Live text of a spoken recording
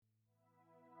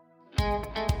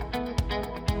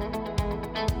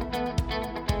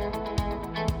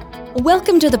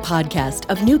Welcome to the podcast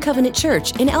of New Covenant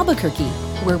Church in Albuquerque,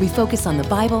 where we focus on the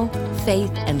Bible,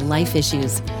 faith, and life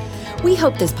issues. We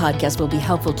hope this podcast will be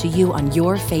helpful to you on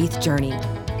your faith journey.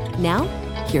 Now,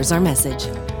 here's our message.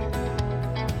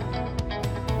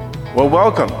 Well,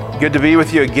 welcome. Good to be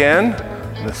with you again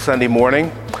this Sunday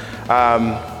morning.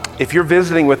 If you're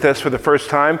visiting with us for the first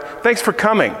time, thanks for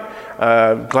coming.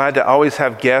 Glad to always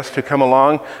have guests who come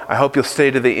along. I hope you'll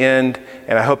stay to the end,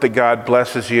 and I hope that God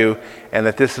blesses you and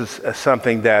that this is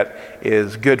something that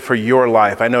is good for your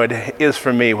life. I know it is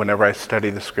for me whenever I study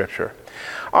the scripture.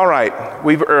 All right,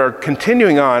 we are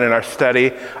continuing on in our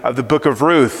study of the book of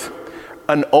Ruth,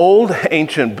 an old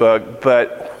ancient book,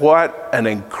 but what an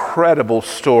incredible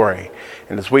story.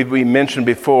 And as we mentioned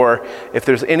before, if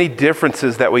there's any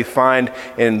differences that we find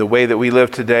in the way that we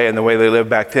live today and the way they lived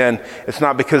back then, it's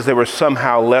not because they were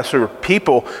somehow lesser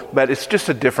people, but it's just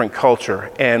a different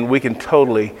culture, and we can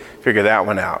totally figure that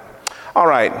one out. All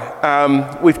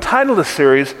right, we've titled the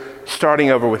series Starting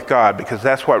Over with God, because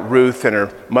that's what Ruth and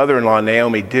her mother-in-law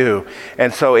Naomi do.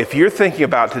 And so if you're thinking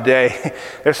about today,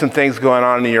 there's some things going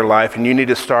on in your life and you need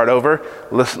to start over,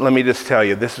 listen, let me just tell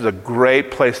you, this is a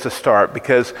great place to start,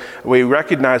 because we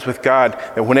recognize with God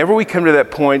that whenever we come to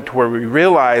that point where we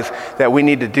realize that we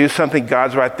need to do something,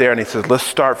 God's right there and he says, let's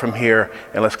start from here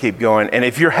and let's keep going. And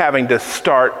if you're having to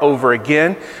start over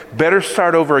again, better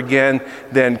start over again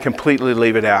than completely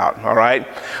leave it out, all right?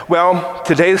 Well,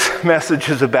 today's message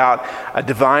is about a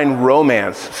divine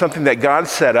romance, something that God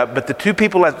set up, but the two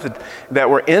people that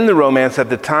were in the romance at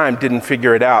the time didn't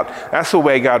figure it out. That's the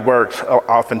way God works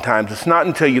oftentimes. It's not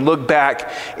until you look back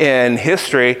in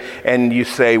history and you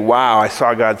say, wow, I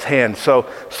saw God's hand. So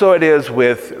it is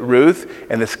with Ruth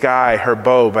and this guy, her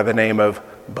beau, by the name of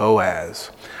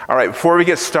Boaz. All right, before we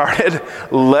get started,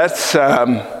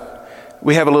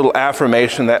 we have a little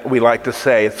affirmation that we like to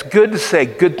say. It's good to say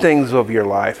good things of your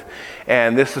life.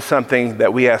 And this is something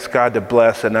that we ask God to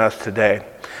bless in us today.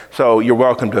 So you're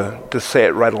welcome to say it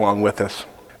right along with us.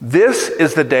 This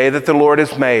is the day that the Lord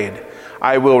has made.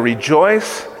 I will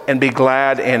rejoice and be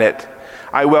glad in it.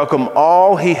 I welcome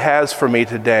all he has for me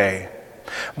today.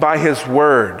 By his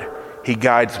word, he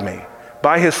guides me.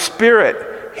 By his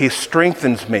spirit, he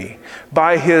strengthens me.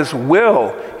 By his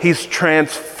will, he's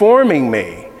transforming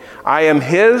me. I am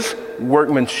his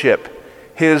workmanship,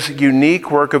 his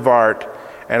unique work of art,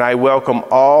 and I welcome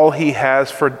all he has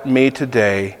for me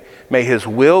today. May his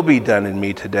will be done in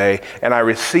me today, and I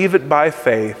receive it by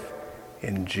faith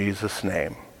in Jesus'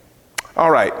 name. All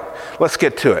right, let's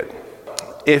get to it.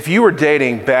 If you were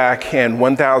dating back in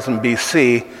 1000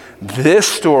 BC, this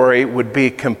story would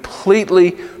be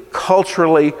completely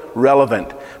culturally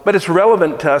relevant. But it's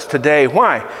relevant to us today.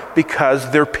 Why?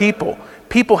 Because they're people.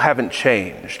 People haven't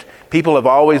changed. People have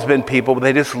always been people, but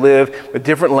they just live with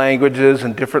different languages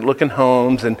and different looking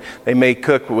homes, and they may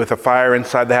cook with a fire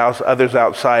inside the house, others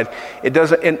outside.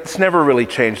 It's never really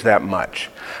changed that much.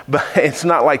 But it's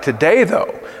not like today,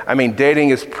 though. I mean,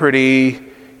 dating is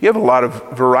you have a lot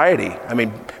of variety. I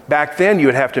mean, back then you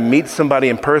would have to meet somebody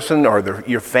in person, or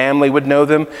your family would know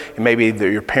them, and maybe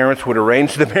your parents would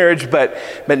arrange the marriage, but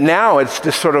now it's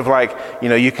just sort of like,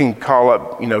 you can call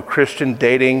up, Christian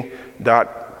dating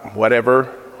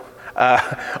whatever,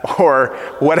 or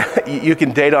what you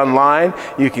can date online,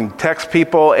 you can text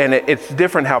people, and it's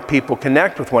different how people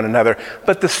connect with one another,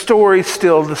 but the story's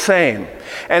still the same.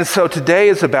 And so today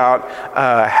is about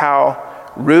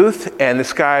how Ruth and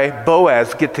this guy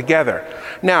Boaz get together.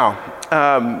 Now,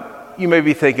 you may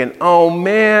be thinking, oh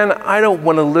man, I don't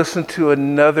want to listen to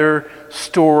another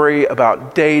story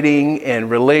about dating and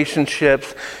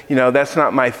relationships. That's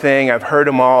not my thing. I've heard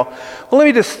them all. Well, let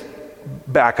me just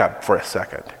back up for a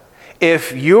second.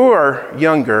 If you're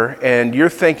younger and you're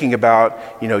thinking about,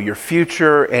 your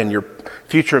future and your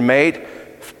future mate,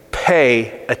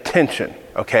 pay attention,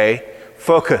 okay?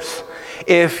 Focus.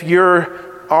 If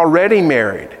you're already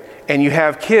married and you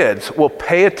have kids, well,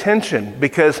 pay attention,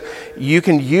 because you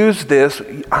can use this.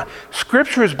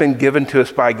 Scripture has been given to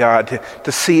us by God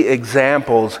to see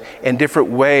examples in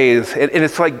different ways, and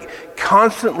it's like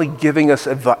constantly giving us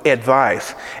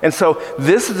advice. And so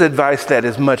this is advice that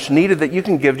is much needed that you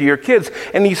can give to your kids.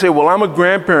 And you say, well, I'm a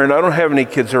grandparent, I don't have any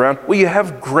kids around. Well, you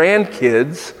have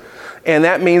grandkids, and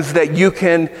that means that you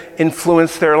can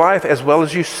influence their life as well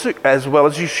as you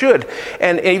should.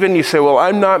 And even you say, well,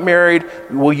 I'm not married.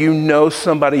 Well, you know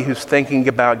somebody who's thinking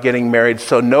about getting married,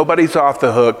 so nobody's off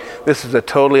the hook. This is a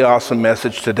totally awesome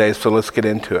message today, so let's get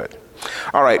into it.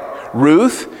 All right,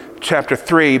 Ruth chapter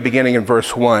 3, beginning in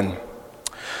verse 1.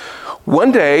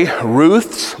 One day,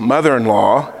 Ruth's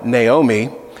mother-in-law, Naomi,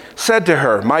 said to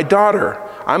her, "My daughter,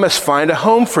 I must find a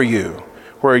home for you.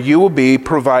 where you will be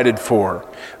provided for.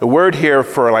 The word here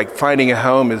for like finding a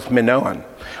home is minoan,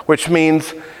 which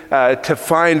means to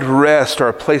find rest or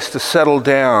a place to settle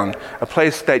down, a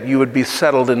place that you would be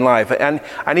settled in life. And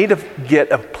I need to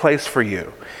get a place for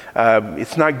you.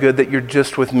 It's not good that you're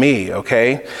just with me,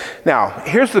 okay? Now,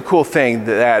 here's the cool thing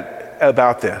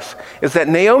about this, is that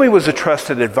Naomi was a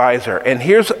trusted advisor. And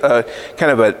here's a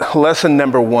kind of a lesson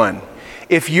number one.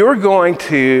 If you're going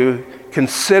to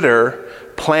consider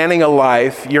planning a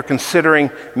life, you're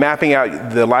considering mapping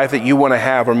out the life that you want to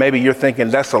have, or maybe you're thinking,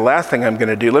 that's the last thing I'm going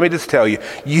to do. Let me just tell you,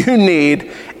 you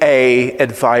need an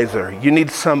advisor. You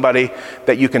need somebody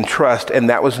that you can trust, and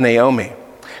that was Naomi.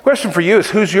 Question for you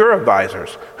is, who's your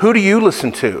advisors? Who do you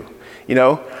listen to? You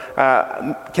know,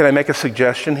 can I make a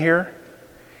suggestion here?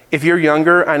 If you're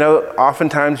younger, I know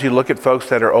oftentimes you look at folks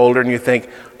that are older and you think,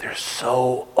 they're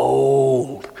so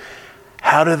old.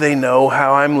 How do they know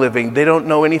how I'm living? They don't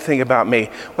know anything about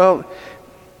me. Well,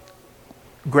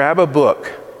 grab a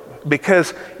book,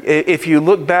 because if you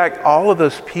look back, all of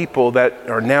those people that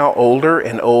are now older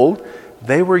and old,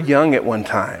 they were young at one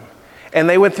time. And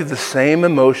they went through the same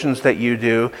emotions that you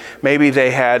do. Maybe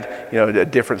they had, a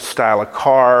different style of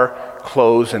car,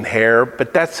 clothes, and hair,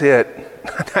 but that's it.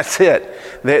 That's it.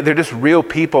 They're just real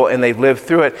people, and they've lived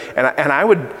through it. And I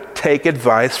would take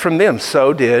advice from them.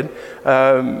 So did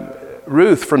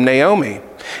Ruth from Naomi.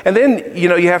 And then,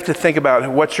 you have to think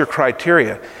about what's your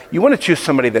criteria. You want to choose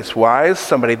somebody that's wise,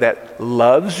 somebody that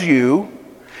loves you,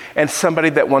 and somebody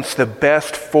that wants the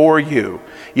best for you.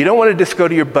 You don't want to just go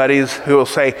to your buddies who will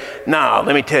say, no,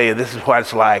 let me tell you, this is what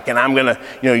it's like, and I'm going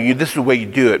to, this is the way you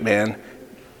do it, man.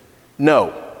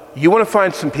 No. You want to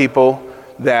find some people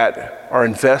that are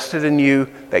invested in you,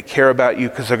 that care about you,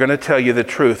 because they're going to tell you the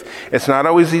truth. It's not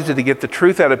always easy to get the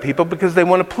truth out of people because they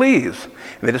want to please,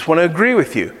 and they just want to agree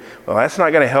with you. Well, that's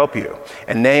not going to help you.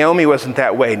 And Naomi wasn't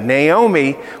that way.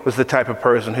 Naomi was the type of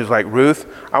person who's like, Ruth,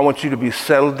 I want you to be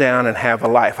settled down and have a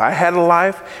life. I had a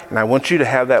life, and I want you to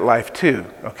have that life too,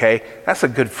 okay? That's a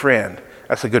good friend.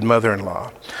 That's a good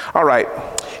mother-in-law. All right,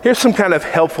 here's some kind of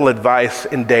helpful advice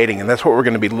in dating, and that's what we're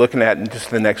going to be looking at in just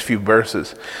the next few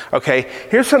verses. Okay,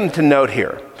 here's something to note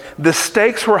here. The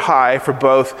stakes were high for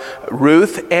both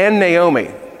Ruth and Naomi,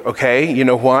 okay? You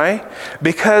know why?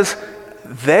 Because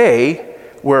they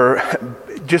were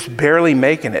just barely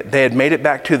making it. They had made it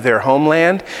back to their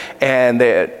homeland,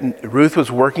 and Ruth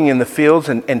was working in the fields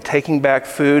and taking back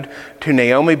food to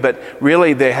Naomi, but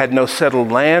really they had no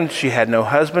settled land. She had no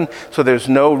husband, so there's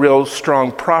no real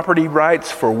strong property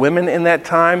rights for women in that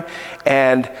time,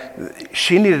 and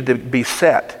she needed to be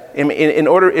set. In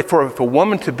order for a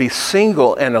woman to be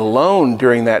single and alone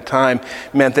during that time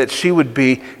meant that she would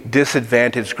be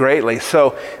disadvantaged greatly.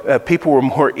 So people were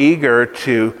more eager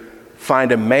to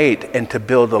find a mate and to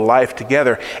build a life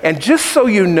together. And just so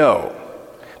you know,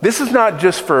 this is not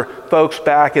just for folks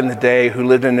back in the day who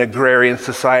lived in an agrarian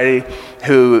society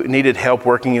who needed help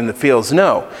working in the fields.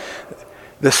 No,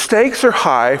 the stakes are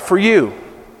high for you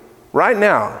right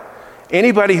now.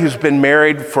 Anybody who's been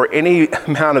married for any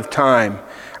amount of time,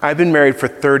 I've been married for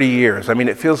 30 years. I mean,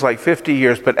 it feels like 50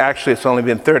 years, but actually it's only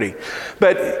been 30.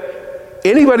 But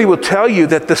anybody will tell you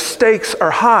that the stakes are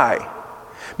high.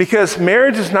 Because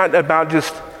marriage is not about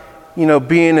just,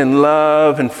 being in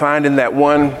love and finding that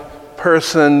one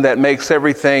person that makes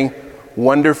everything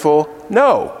wonderful.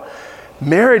 No.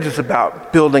 Marriage is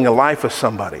about building a life with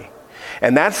somebody.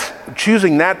 And that's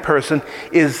choosing that person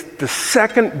is the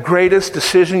second greatest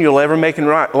decision you'll ever make in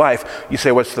life. You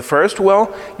say, what's the first?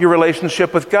 Well, your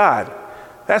relationship with God.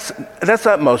 That's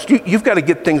utmost. You've got to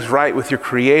get things right with your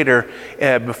Creator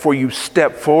before you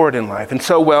step forward in life. And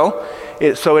so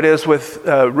it is with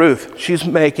Ruth. She's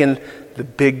making the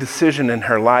big decision in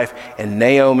her life, and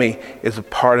Naomi is a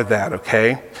part of that,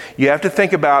 okay? You have to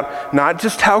think about not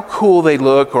just how cool they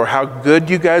look or how good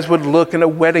you guys would look in a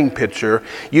wedding picture.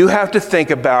 You have to think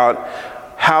about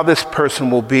how this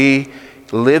person will be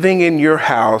living in your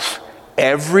house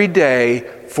every day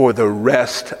for the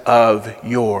rest of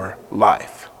your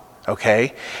life,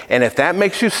 okay? And if that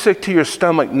makes you sick to your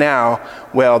stomach now,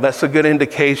 well, that's a good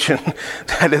indication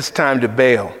that it's time to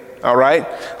bail, all right?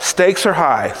 Stakes are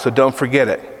high, so don't forget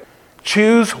it.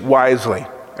 Choose wisely,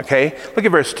 okay? Look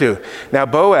at verse 2. Now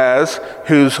Boaz, with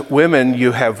whose women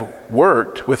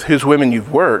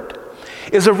you've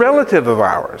worked, is a relative of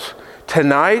ours.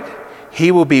 Tonight, he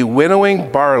will be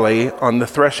winnowing barley on the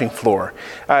threshing floor.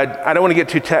 I don't want to get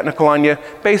too technical on you.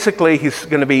 Basically, he's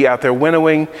going to be out there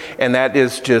winnowing, and that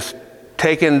is just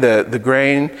taking the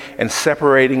grain and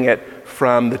separating it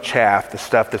from the chaff, the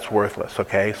stuff that's worthless,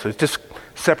 okay? So it's just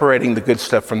separating the good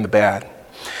stuff from the bad.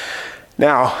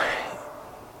 Now,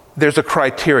 there's a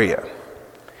criteria.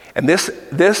 And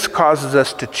this causes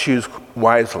us to choose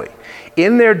wisely.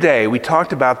 In their day, we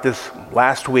talked about this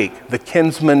last week, the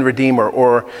kinsman redeemer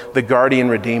or the guardian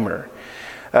redeemer.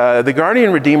 The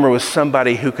guardian redeemer was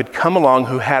somebody who could come along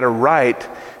who had a right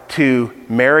to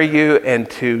marry you and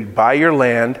to buy your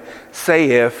land,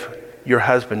 say if your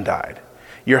husband died.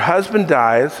 Your husband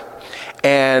dies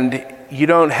and you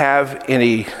don't have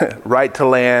any right to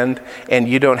land and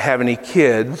you don't have any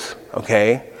kids,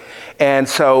 okay? And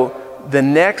so the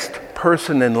next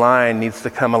person in line needs to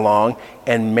come along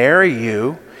and marry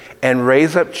you and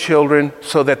raise up children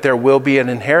so that there will be an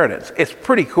inheritance. It's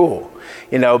pretty cool.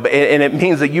 And it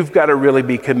means that you've got to really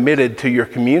be committed to your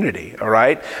community, all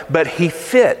right? But he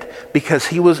fit because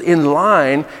he was in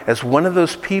line as one of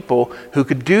those people who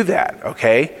could do that,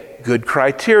 okay? Good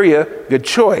criteria, good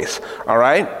choice, all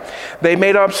right? They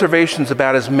made observations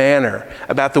about his manner,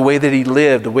 about the way that he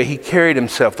lived, the way he carried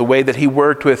himself, the way that he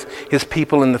worked with his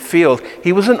people in the field.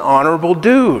 He was an honorable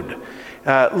dude.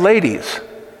 Ladies,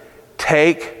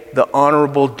 take the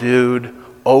honorable dude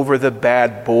over the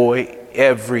bad boy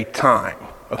every time,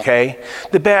 okay?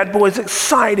 The bad boy's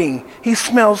exciting. He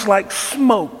smells like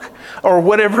smoke or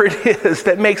whatever it is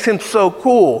that makes him so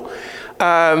cool.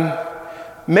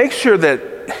 Make sure that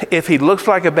if he looks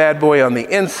like a bad boy on the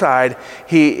inside,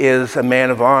 he is a man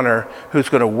of honor who's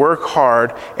going to work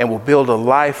hard and will build a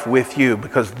life with you,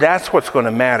 because that's what's going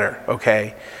to matter,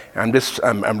 okay?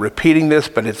 I'm repeating this,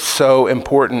 but it's so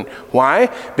important.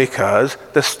 Why? Because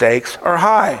the stakes are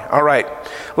high. All right,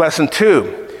 lesson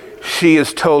 2. She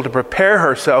is told to prepare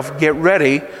herself, get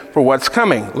ready for what's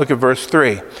coming. Look at verse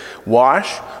 3.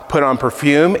 Wash, put on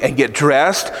perfume, and get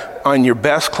dressed on your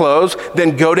best clothes.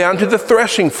 Then go down to the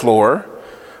threshing floor,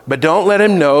 but don't let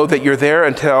him know that you're there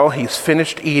until he's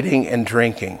finished eating and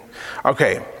drinking.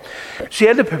 Okay, she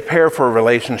had to prepare for a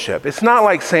relationship. It's not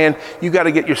like saying you got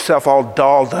to get yourself all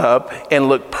dolled up and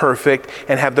look perfect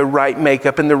and have the right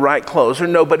makeup and the right clothes or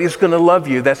nobody's going to love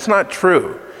you. That's not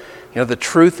true. The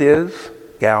truth is,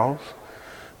 gals,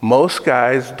 most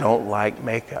guys don't like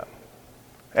makeup.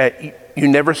 You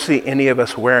never see any of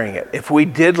us wearing it. If we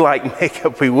did like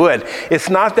makeup, we would. It's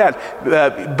not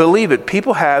that, believe it,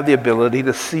 people have the ability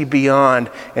to see beyond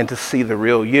and to see the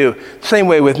real you. Same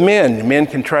way with men. Men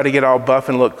can try to get all buff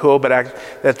and look cool, but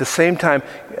at the same time,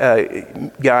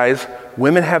 guys,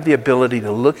 women have the ability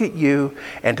to look at you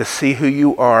and to see who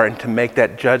you are and to make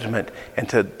that judgment and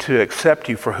to accept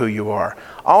you for who you are.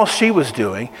 All she was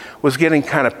doing was getting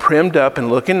kind of primmed up and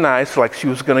looking nice like she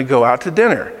was going to go out to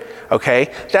dinner.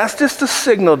 Okay, that's just a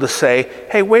signal to say,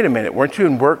 hey, wait a minute, weren't you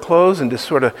in work clothes and just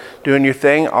sort of doing your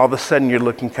thing? All of a sudden you're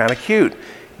looking kind of cute.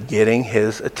 Getting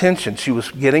his attention. She was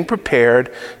getting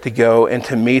prepared to go and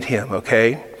to meet him,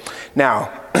 okay?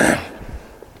 Now,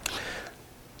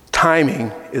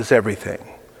 timing is everything,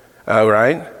 all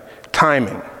right?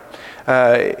 Timing.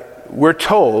 We're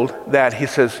told that he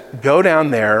says, go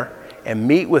down there and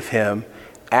meet with him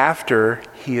after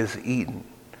he has eaten,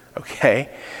 okay?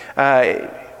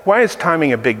 Why is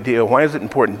timing a big deal? Why is it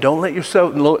important? Don't let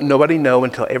nobody know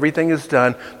until everything is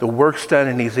done, the work's done,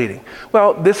 and he's eating.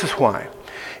 Well, this is why.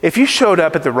 If you showed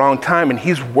up at the wrong time and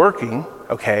he's working,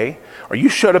 okay, or you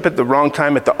showed up at the wrong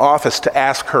time at the office to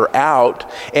ask her out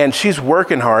and she's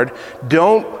working hard,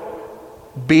 don't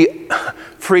be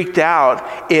freaked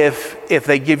out if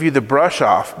they give you the brush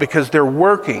off because they're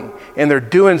working and they're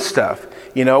doing stuff.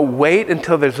 Wait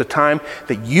until there's a time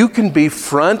that you can be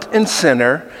front and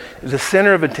center, the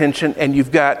center of attention, and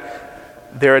you've got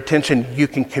their attention. You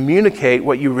can communicate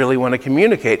what you really want to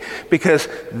communicate because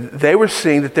they were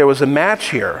seeing that there was a match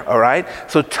here, all right?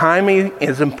 So timing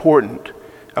is important,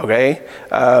 okay?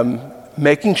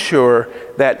 Making sure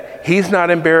that he's not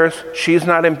embarrassed, she's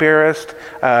not embarrassed,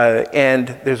 and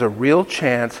there's a real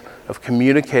chance of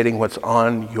communicating what's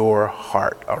on your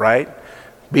heart, all right?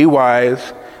 Be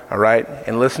wise. All right,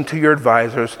 and listen to your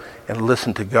advisors and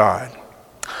listen to God.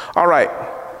 All right,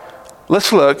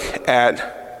 let's look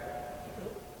at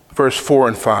verse 4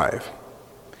 and 5.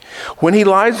 When he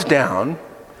lies down,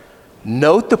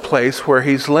 note the place where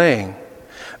he's laying.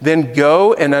 Then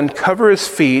go and uncover his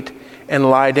feet and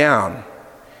lie down.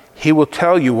 He will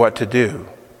tell you what to do.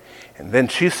 And then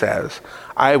she says,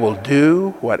 I will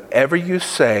do whatever you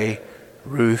say,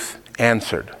 Ruth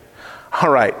answered. All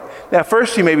right, now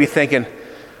first you may be thinking,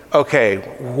 okay,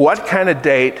 what kind of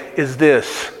date is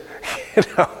this?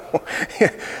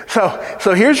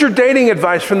 So here's your dating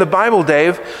advice from the Bible,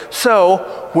 Dave.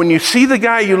 So when you see the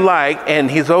guy you like and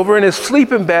he's over in his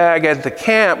sleeping bag at the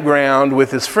campground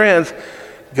with his friends,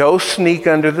 go sneak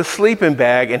under the sleeping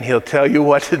bag and he'll tell you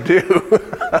what to do.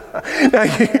 Now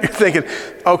you're thinking,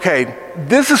 okay,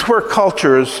 this is where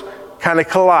cultures kind of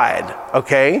collide,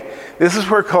 okay? This is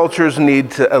where cultures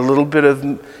need a little bit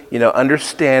of,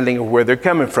 understanding of where they're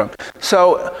coming from.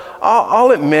 So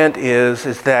all it meant is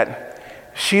that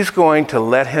she's going to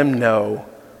let him know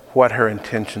what her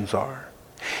intentions are.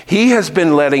 He has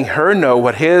been letting her know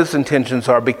what his intentions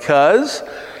are because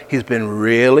he's been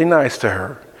really nice to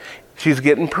her. She's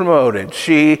getting promoted.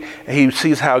 He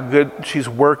sees how good she's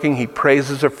working. He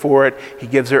praises her for it. He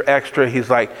gives her extra. He's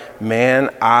like, man,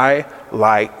 I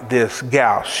like this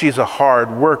gal. She's a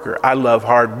hard worker. I love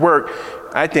hard work.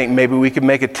 I think maybe we could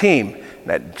make a team.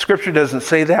 That scripture doesn't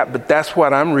say that, but that's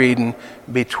what I'm reading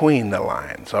between the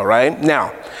lines, all right?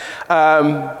 Now,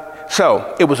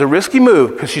 so it was a risky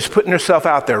move because she's putting herself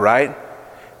out there, right?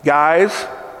 Guys,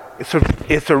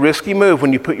 it's a risky move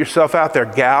when you put yourself out there.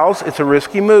 Gals, it's a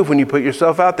risky move when you put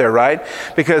yourself out there, right?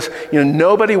 Because,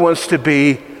 nobody wants to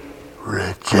be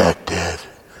rejected.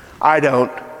 I don't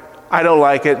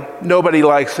like it. Nobody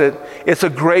likes it. It's a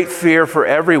great fear for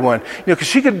everyone. Because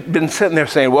she could have been sitting there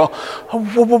saying, well,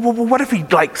 what if he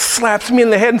slaps me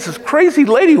in the head and says, crazy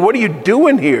lady, what are you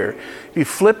doing here? You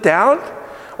flipped out?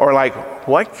 Or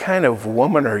what kind of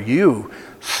woman are you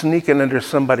sneaking under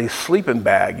somebody's sleeping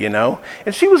bag,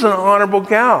 And she was an honorable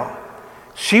gal.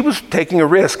 She was taking a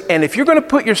risk. And if you're going to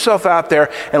put yourself out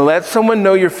there and let someone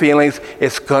know your feelings,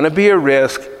 it's going to be a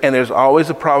risk, and there's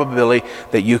always a probability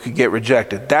that you could get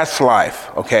rejected. That's life,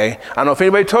 okay? I don't know if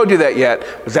anybody told you that yet,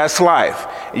 but that's life.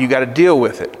 And you got to deal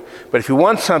with it. But if you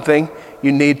want something,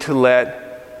 you need to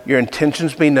let your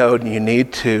intentions be known, and you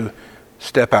need to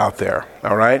step out there,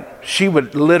 all right? She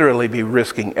would literally be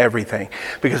risking everything,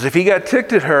 because if he got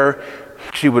ticked at her,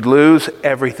 she would lose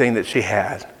everything that she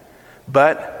had.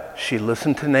 But she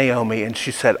listened to Naomi, and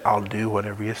she said, I'll do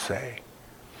whatever you say.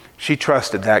 She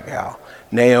trusted that gal.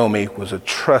 Naomi was a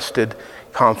trusted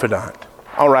confidant.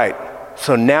 All right,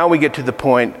 so now we get to the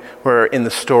point where in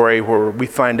the story where we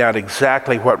find out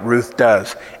exactly what Ruth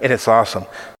does, and it's awesome.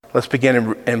 Let's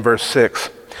begin in verse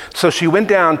 6. So she went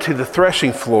down to the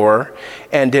threshing floor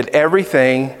and did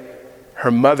everything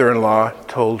her mother-in-law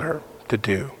told her to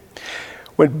do.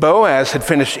 When Boaz had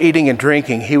finished eating and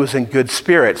drinking, he was in good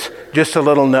spirits. Just a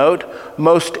little note,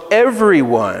 most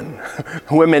everyone,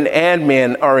 women and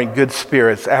men, are in good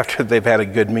spirits after they've had a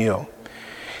good meal.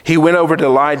 He went over to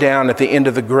lie down at the end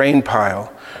of the grain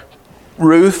pile.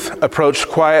 Ruth approached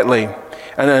quietly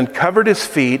and uncovered his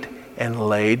feet and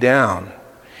lay down.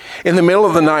 In the middle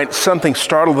of the night, something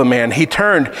startled the man. He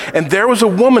turned, and there was a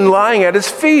woman lying at his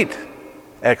feet!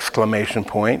 Exclamation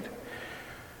point.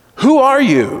 Who are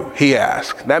you? He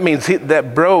asked. That means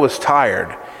that bro was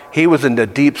tired. He was in a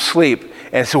deep sleep.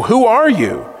 And so, who are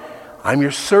you? I'm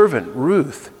your servant,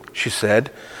 Ruth, she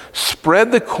said.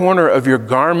 Spread the corner of your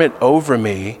garment over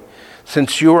me,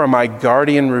 since you are my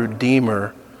guardian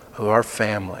redeemer of our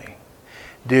family.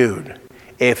 Dude,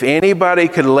 if anybody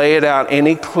could lay it out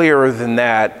any clearer than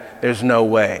that, there's no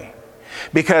way.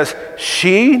 Because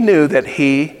she knew that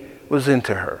he was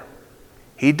into her.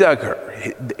 He dug her,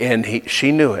 and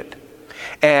she knew it.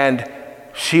 And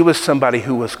she was somebody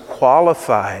who was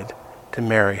qualified to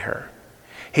marry her.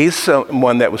 He's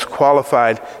someone that was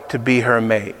qualified to be her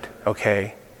mate,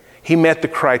 okay? He met the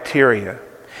criteria.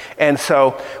 And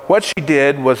so what she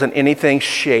did wasn't anything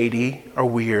shady or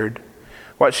weird.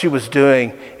 What she was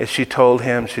doing is she told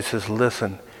him, she says,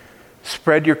 listen,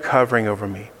 spread your covering over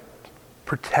me.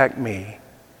 Protect me.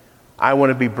 I want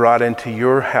to be brought into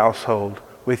your household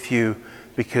with you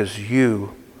because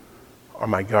you are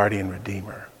my guardian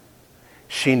redeemer.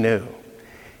 She knew.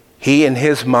 He, in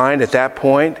his mind at that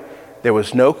point, there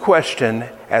was no question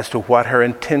as to what her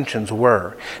intentions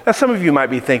were. Now, some of you might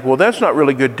be thinking, well, that's not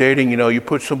really good dating. You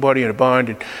put somebody in a bond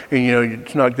and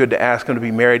it's not good to ask them to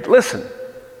be married. Listen,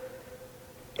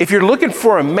 if you're looking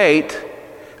for a mate,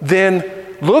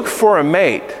 then look for a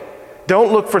mate.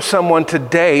 Don't look for someone to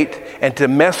date and to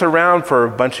mess around for a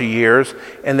bunch of years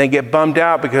and then get bummed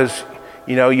out because,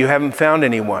 you haven't found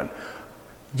anyone.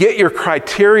 Get your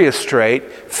criteria straight,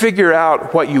 figure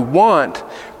out what you want,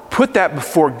 put that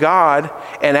before God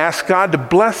and ask God to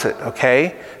bless it,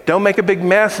 okay? Don't make a big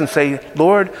mess and say,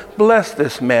 Lord, bless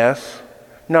this mess.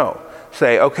 No.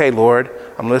 Say, okay, Lord,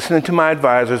 I'm listening to my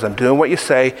advisors. I'm doing what you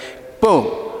say.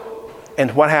 Boom.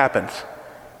 And what happens?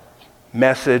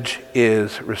 Message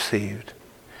is received.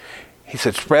 He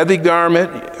said, spread the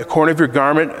garment, a corner of your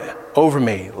garment over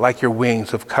me like your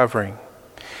wings of covering.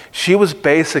 She was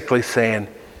basically saying,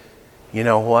 you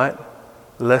know what?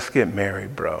 Let's get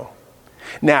married, bro.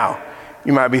 Now,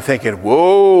 you might be thinking,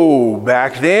 whoa,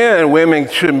 back then women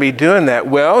shouldn't be doing that.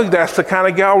 Well, that's the kind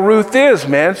of gal Ruth is,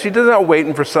 man. She's not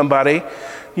waiting for somebody,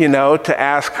 to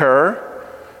ask her.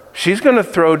 She's going to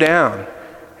throw down.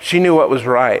 She knew what was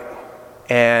right.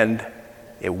 And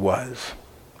it was.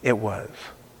 It was.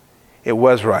 It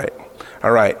was right.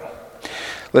 All right.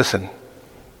 Listen,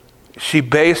 she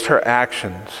based her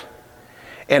actions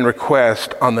and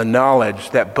request on the knowledge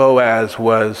that Boaz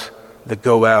was the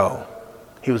Goel.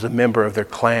 He was a member of their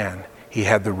clan. He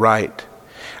had the right.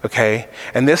 Okay?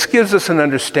 And this gives us an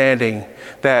understanding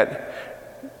that,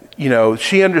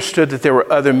 she understood that there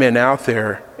were other men out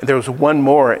there. There was one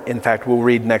more, in fact, we'll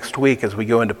read next week as we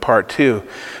go into part 2,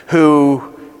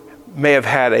 who may have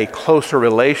had a closer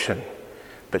relation,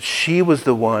 but she was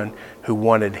the one who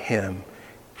wanted him.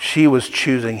 She was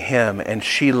choosing him, and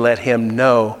she let him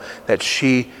know that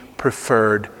she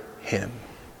preferred him.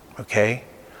 Okay?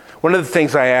 One of the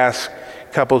things I ask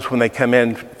couples when they come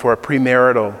in for a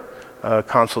premarital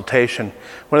consultation,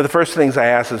 one of the first things I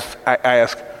ask is, I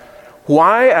ask,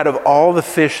 why out of all the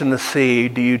fish in the sea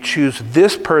do you choose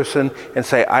this person and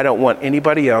say, I don't want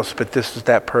anybody else, but this is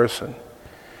that person?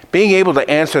 Being able to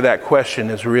answer that question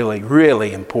is really,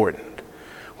 really important.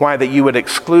 Why that you would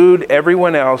exclude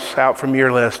everyone else out from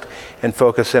your list and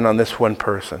focus in on this one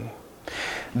person.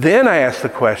 Then I ask the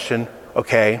question,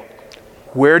 okay,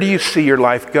 where do you see your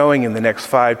life going in the next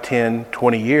 5, 10,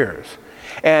 20 years?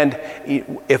 And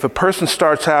if a person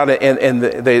starts out and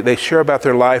they share about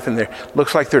their life and it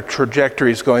looks like their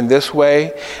trajectory is going this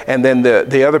way, and then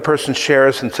the other person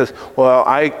shares and says, well,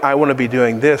 I want to be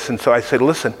doing this. And so I say,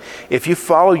 listen, if you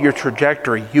follow your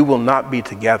trajectory, you will not be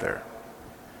together.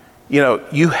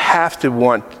 You have to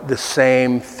want the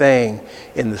same thing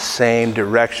in the same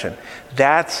direction.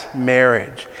 That's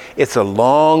marriage. It's a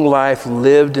long life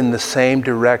lived in the same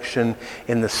direction,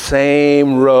 in the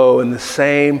same row, in the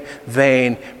same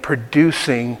vein,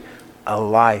 producing a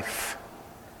life.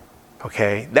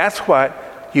 Okay? That's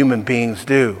what human beings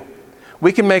do.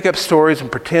 We can make up stories and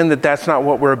pretend that that's not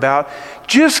what we're about.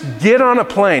 Just get on a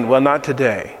plane. Well, not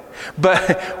today.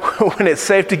 But when it's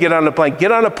safe to get on a plane,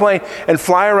 get on a plane and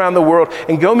fly around the world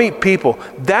and go meet people.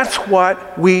 That's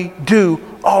what we do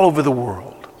all over the world.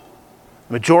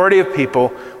 The majority of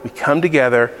people, we come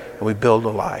together and we build a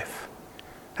life.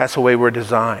 That's the way we're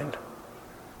designed.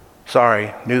 Sorry,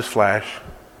 newsflash.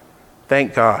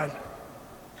 Thank God.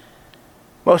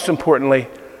 Most importantly,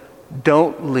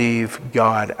 don't leave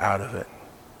God out of it.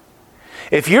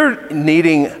 If you're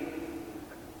needing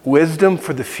wisdom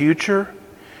for the future,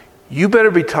 you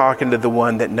better be talking to the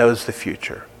one that knows the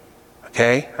future.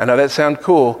 Okay? I know that sounds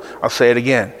cool. I'll say it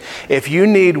again. If you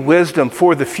need wisdom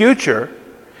for the future,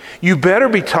 you better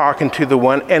be talking to the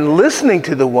one and listening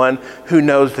to the one who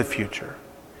knows the future.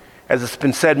 As it's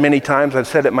been said many times, I've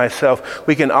said it myself,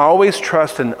 we can always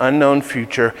trust an unknown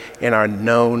future in our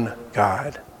known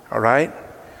God. All right?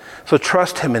 So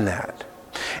trust him in that.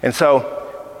 And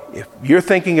so if you're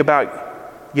thinking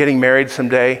about getting married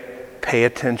someday, pay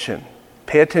attention.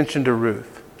 Pay attention to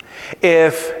Ruth.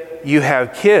 If you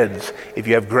have kids, if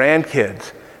you have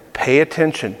grandkids, pay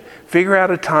attention. Figure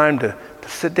out a time to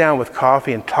sit down with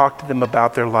coffee and talk to them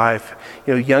about their life.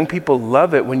 Young people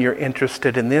love it when you're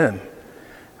interested in them.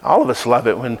 All of us love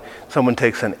it when someone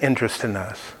takes an interest in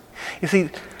us. You see,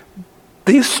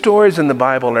 these stories in the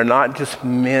Bible are not just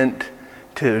meant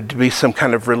to be some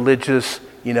kind of religious,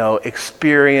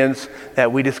 experience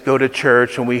that we just go to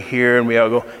church and we hear and we all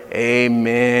go,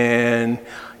 amen,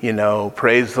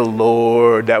 praise the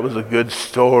Lord, that was a good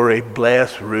story,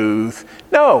 bless Ruth.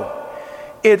 No.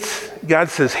 God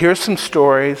says, here's some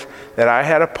stories that I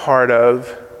had a part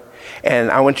of, and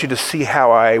I want you to see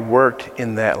how I worked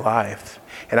in that life.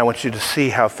 And I want you to see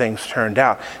how things turned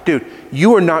out. Dude,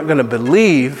 you are not going to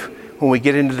believe when we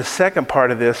get into the second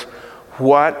part of this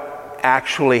what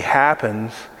actually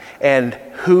happens and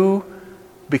who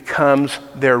becomes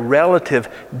their relative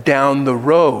down the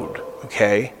road,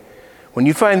 okay? When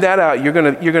you find that out, you're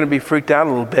going to be freaked out a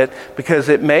little bit, because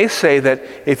it may say that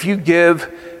if you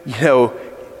give,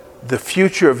 the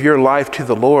future of your life to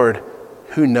the Lord,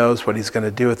 who knows what he's going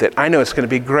to do with it. I know it's going to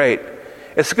be great.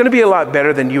 It's going to be a lot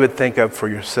better than you would think of for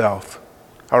yourself.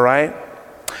 All right?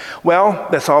 Well,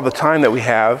 that's all the time that we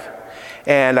have,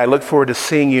 and I look forward to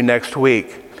seeing you next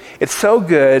week. It's so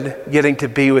good getting to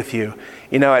be with you.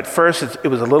 At first it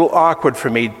was a little awkward for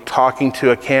me talking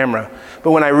to a camera,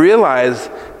 but when I realized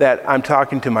that I'm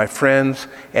talking to my friends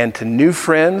and to new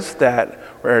friends that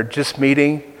we're just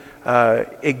meeting,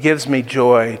 it gives me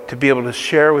joy to be able to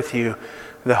share with you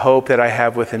the hope that I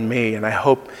have within me. And I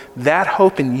hope that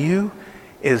hope in you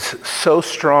is so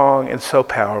strong and so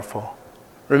powerful.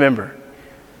 Remember,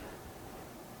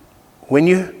 when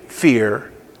you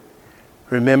fear,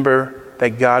 remember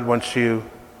that God wants you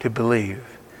to believe.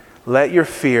 Let your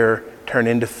fear turn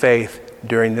into faith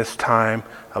during this time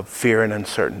of fear and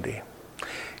uncertainty.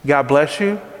 God bless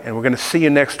you, and we're going to see you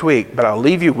next week, but I'll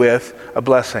leave you with a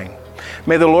blessing.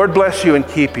 May the Lord bless you and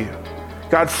keep you.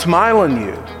 God smile on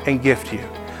you and gift you.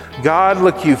 God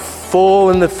look you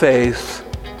full in the face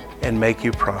and make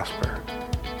you prosper.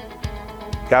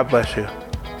 God bless you.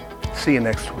 See you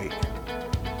next week.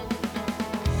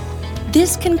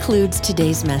 This concludes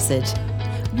today's message.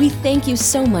 We thank you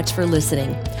so much for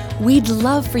listening. We'd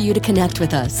love for you to connect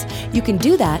with us. You can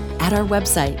do that at our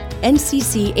website,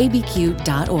 nccabq.org.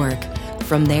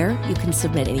 From there, you can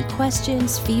submit any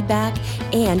questions, feedback,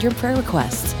 and your prayer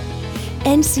requests.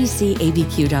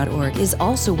 nccabq.org is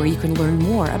also where you can learn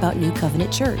more about New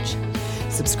Covenant Church.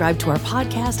 Subscribe to our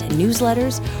podcast and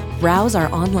newsletters, browse our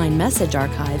online message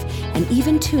archive, and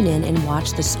even tune in and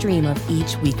watch the stream of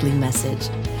each weekly message.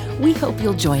 We hope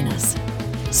you'll join us.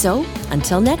 So,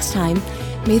 until next time,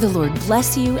 may the Lord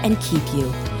bless you and keep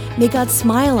you. May God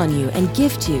smile on you and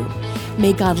gift you.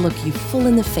 May God look you full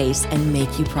in the face and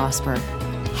make you prosper.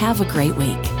 Have a great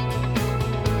week.